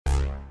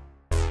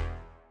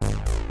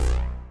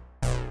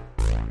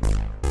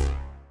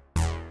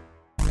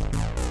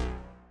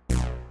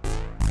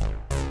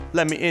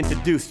let me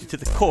introduce you to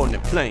the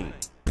coordinate plane,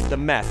 the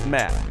math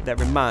map that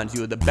reminds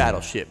you of the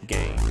battleship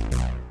game.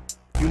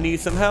 You need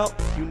some help?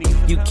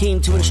 You came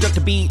to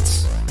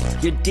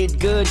InstructaBeats. You did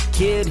good,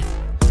 kid.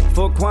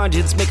 4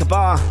 quadrants make a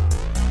bar.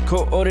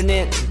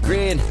 Coordinate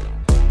grid.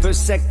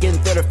 First, second,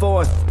 third, or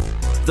fourth.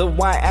 The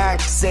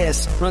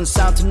y-axis runs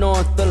south to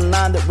north. The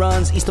line that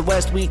runs east to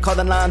west, we call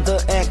the line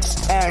the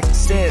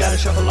x-axis. You gotta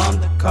shuffle on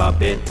the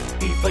carpet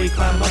before you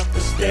climb up the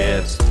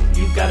stairs.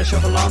 You gotta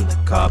shuffle on the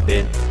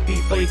carpet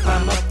before you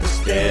climb up the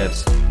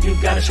stairs. You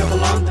gotta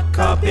shuffle on the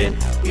carpet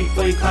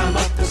before you climb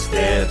up the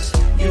stairs.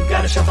 You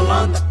gotta shuffle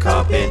on the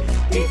carpet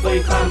before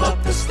you climb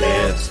up the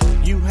stairs.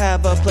 You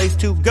have a place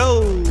to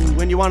go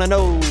when you wanna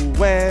know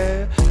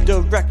where.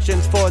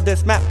 Directions for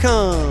this map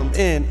come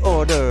in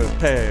order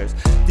pairs.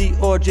 The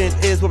origin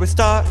is where we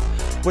start,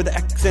 where the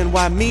X and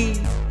Y meet.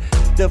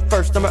 The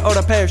first number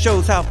order pair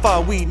shows how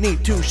far we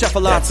need to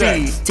shuffle our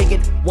feet. Take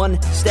it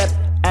one step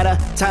at a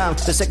time.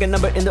 The second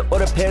number in the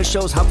order pair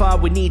shows how far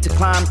we need to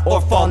climb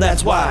or fall,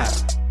 that's why.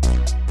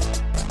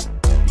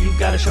 You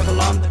gotta shuffle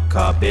on the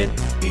carpet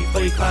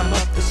before you climb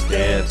up the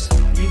stairs.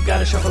 You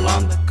gotta shuffle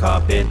on the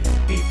carpet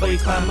before you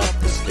climb up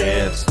the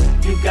stairs.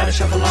 You gotta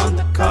shuffle on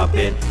the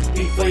carpet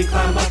before you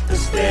climb up the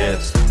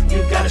stairs.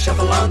 You gotta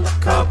shuffle on the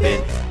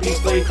carpet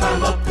before you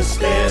climb up the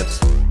stairs.